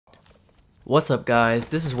What's up, guys?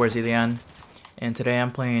 This is Wheres Elian, and today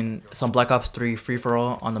I'm playing some Black Ops 3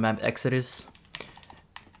 free-for-all on the map Exodus,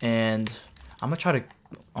 and I'm gonna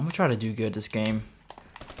try to do good this game.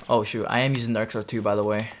 Oh shoot, I am using the XR2 by the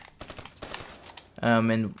way.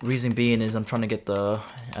 And reason being is I'm trying to get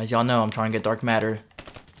as y'all know, I'm trying to get dark matter.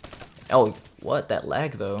 Oh, what? That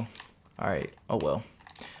lag though. All right. Oh well.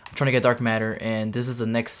 I'm trying to get dark matter, and this is the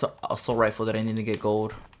next assault rifle that I need to get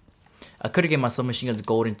gold. I could have get my submachine guns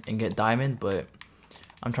gold and get diamond, but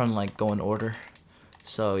I'm trying to like go in order.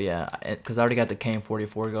 So yeah, because I already got the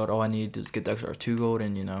KM44 gold. All I need to do is get the XR2 gold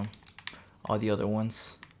and all the other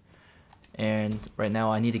ones. And right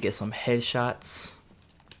now I need to get some headshots.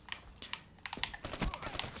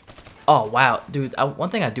 Oh wow, dude!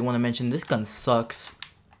 One thing I do want to mention: this gun sucks.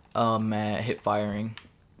 At hip firing.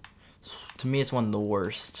 To me, it's one of the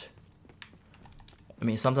worst. I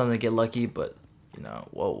mean, sometimes I get lucky, but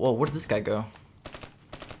whoa, where did this guy go?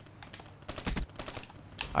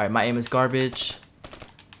 All right, my aim is garbage.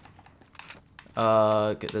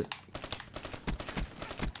 Get this.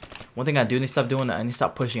 One thing I do need to stop doing, I need to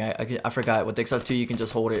stop pushing. I forgot with the XR2 you can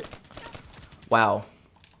just hold it. Wow,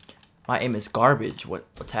 my aim is garbage.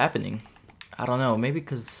 What's happening? I don't know. Maybe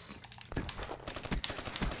because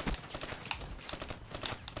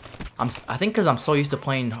I think because I'm so used to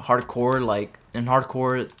playing hardcore. Like in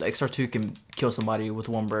hardcore, the XR2 can kill somebody with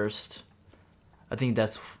one burst. I think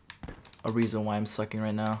that's a reason why I'm sucking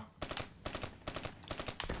right now.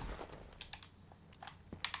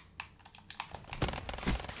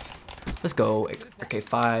 Let's go,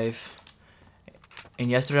 RK5. And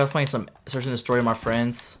yesterday I was playing some Search and Destroy with my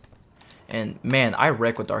friends, and man, I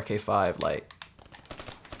wreck with the RK5. Like,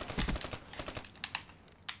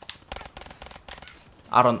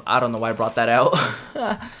 I don't know why I brought that out.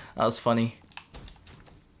 That was funny.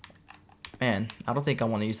 Man, I don't think I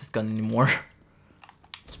want to use this gun anymore.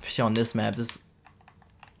 Especially on this map. This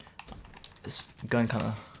gun kind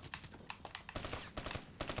of.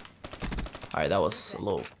 All right, that was a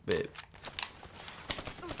little bit.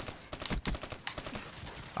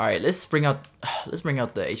 All right, let's bring out the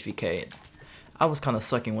HVK. I was kind of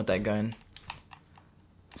sucking with that gun.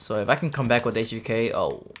 So if I can come back with HVK,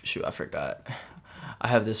 oh shoot, I forgot. I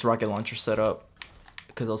have this rocket launcher set up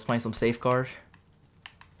because I was playing some Safeguard.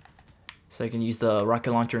 So I can use the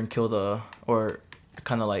rocket launcher and kill or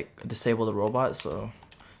kind of like disable the robot. So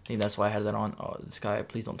I think that's why I had that on. Oh, this guy,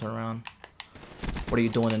 please don't turn around. What are you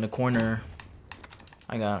doing in the corner?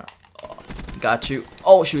 I got you.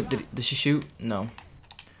 Oh shoot, did she shoot? No.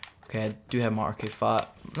 Okay, I do have my RK5.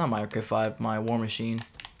 Not my RK5, my War Machine.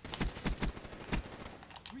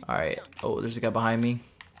 Alright. Oh, there's a guy behind me.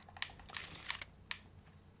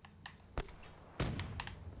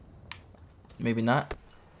 Maybe not.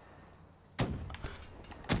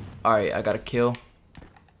 Alright, I got a kill.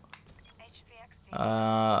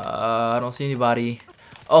 I don't see anybody.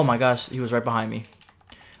 Oh my gosh, he was right behind me.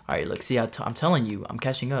 Alright, look, see, I'm telling you, I'm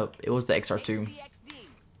catching up. It was the XR2.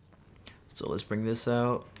 So let's bring this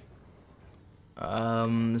out.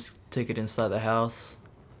 Let's take it inside the house.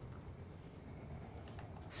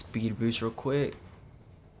 Speed boost real quick.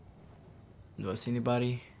 Do I see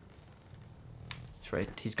anybody? He's right.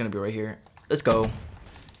 He's gonna be right here. Let's go.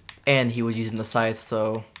 And he was using the scythe,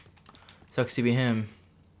 so sucks to be him.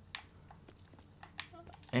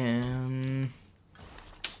 And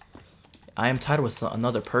I am tied with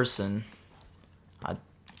another person. Alright,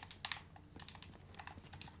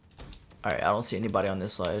 I don't see anybody on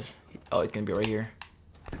this side. Oh, he's gonna be right here.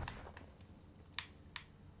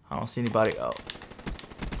 I don't see anybody.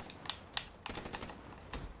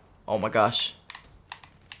 Oh my gosh.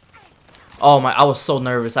 Oh my, I was so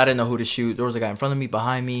nervous. I didn't know who to shoot. There was a guy in front of me,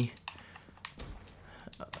 behind me.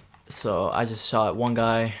 So I just shot one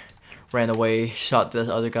guy, ran away, shot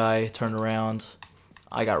the other guy, turned around.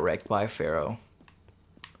 I got wrecked by a Pharaoh.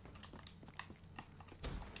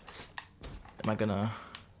 Am I gonna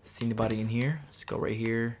see anybody in here? Let's go right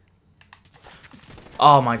here.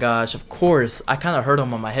 Oh my gosh, of course. I kind of heard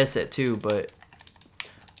him on my headset too, but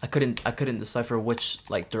I couldn't decipher which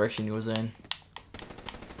direction he was in.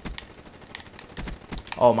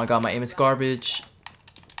 Oh my god, my aim is garbage.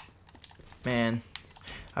 Man,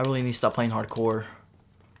 I really need to stop playing hardcore.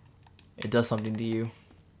 It does something to you.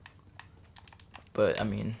 But I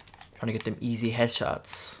mean, trying to get them easy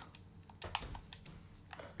headshots.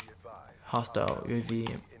 Hostile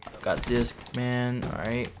UAV. Got this, man.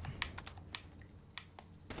 Alright.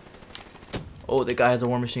 Oh, the guy has a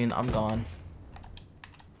War Machine. I'm gone.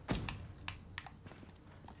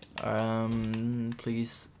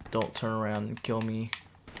 Please don't turn around and kill me.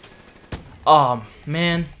 Oh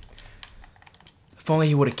man, If only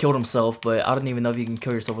he would have killed himself, but I don't even know if you can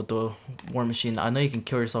kill yourself with the war machine. I know you can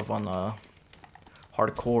kill yourself on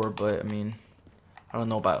hardcore, but I mean, I don't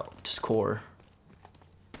know about just core.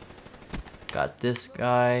 Got this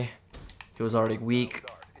guy. He was already weak.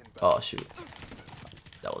 Oh shoot,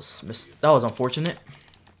 that was unfortunate.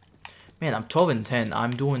 Man, I'm 12 and 10.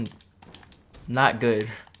 I'm doing not good.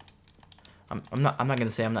 I'm not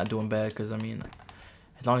gonna say I'm not doing bad, because I mean,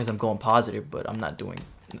 as long as I'm going positive, but I'm not doing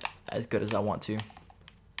as good as I want to.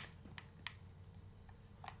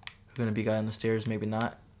 Gonna be a guy on the stairs, maybe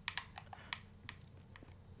not.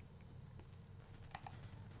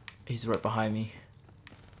 He's right behind me.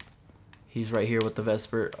 He's right here with the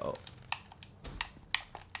Vesper. Oh.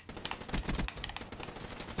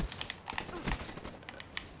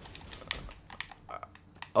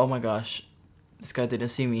 Oh my gosh. This guy didn't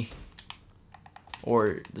see me.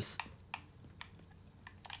 Or this.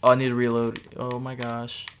 Oh, I need to reload. Oh my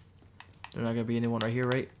gosh. There's not gonna be anyone right here,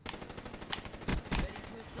 right?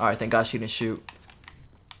 Alright, thank gosh he didn't shoot.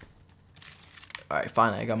 Alright,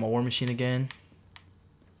 fine. I got my war machine again.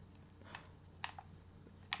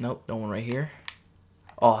 Nope, no one right here.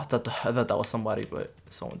 Oh, I thought that was somebody, but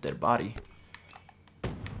someone dead body.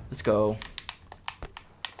 Let's go.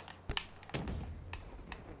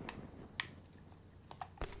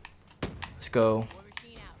 Let's go.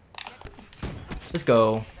 Let's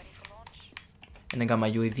go. And I got my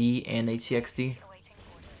UAV and HCXD.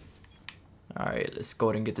 Alright, let's go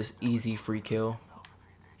ahead and get this easy free kill.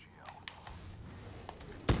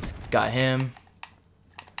 Got him.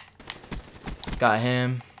 Got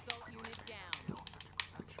him.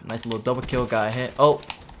 Nice little double kill. Got hit. Oh!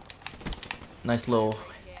 Nice little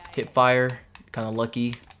hip fire. Kind of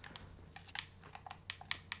lucky.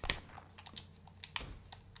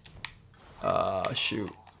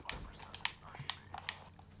 Shoot.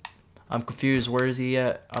 I'm confused. Where is he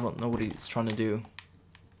at? I don't know what he's trying to do.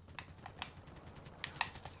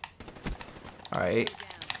 Alright.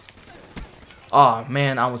 Oh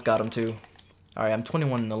man, I almost got him too. Alright, I'm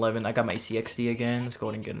 21 and 11. I got my CXD again. Let's go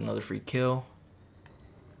ahead and get another free kill.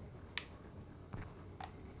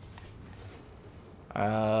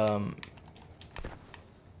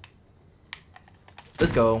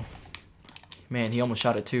 Let's go. Man, he almost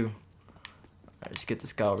shot it too. Alright, let's get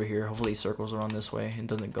this guy over here. Hopefully he circles around this way and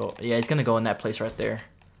doesn't go. Yeah, he's gonna go in that place right there.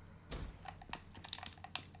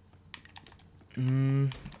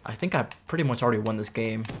 I think I pretty much already won this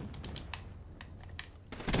game.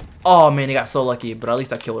 Oh man, he got so lucky, but at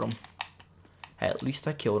least I killed him. At least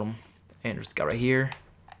I killed him. And there's the guy right here.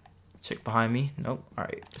 Check behind me. Nope.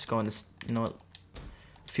 Alright, let's go in this. You know what?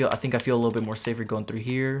 I think I feel a little bit more safer going through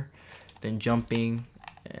here than jumping.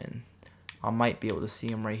 And I might be able to see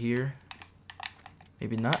him right here.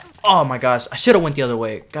 Maybe not. Oh my gosh, I should have went the other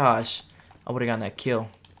way. Gosh, I would have gotten that kill.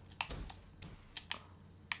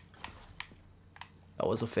 That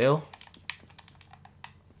was a fail.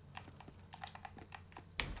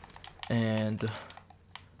 And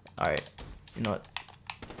alright, you know what?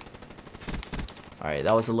 Alright,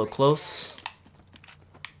 that was a little close.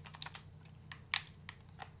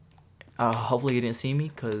 Hopefully he didn't see me,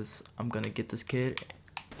 because I'm gonna get this kid.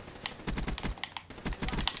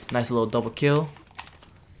 Nice little double kill.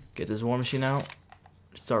 Get this war machine out.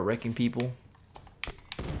 Start wrecking people.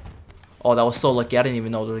 Oh, that was so lucky. I didn't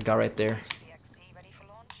even know there was a guy right there.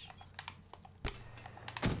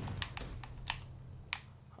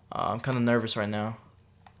 I'm kind of nervous right now.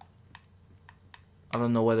 I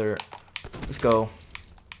don't know whether... Let's go.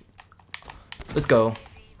 Let's go.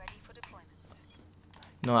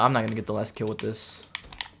 No, I'm not going to get the last kill with this.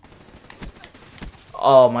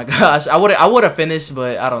 Oh my gosh. I would have finished,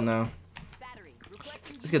 but I don't know.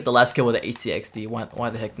 Let's get the last kill with the HCXD. Why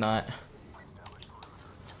the heck not?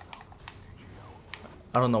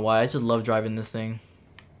 I don't know why. I just love driving this thing.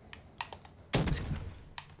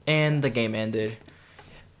 And the game ended.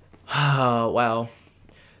 Wow.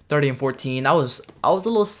 30 and 14. I was a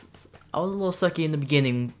little sucky in the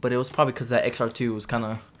beginning, but it was probably because that XR2 was kind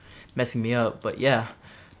of messing me up. But yeah,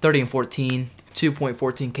 30 and 14,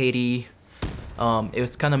 2.14 KD. It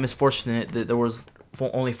was kind of misfortunate that there was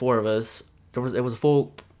only 4 of us. It was a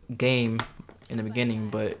full game in the beginning,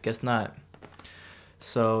 but guess not.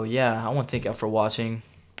 So yeah, I want to thank y'all for watching.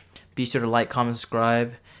 Be sure to like, comment,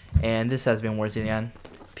 subscribe, and this has been Wheres Elian.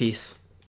 Peace.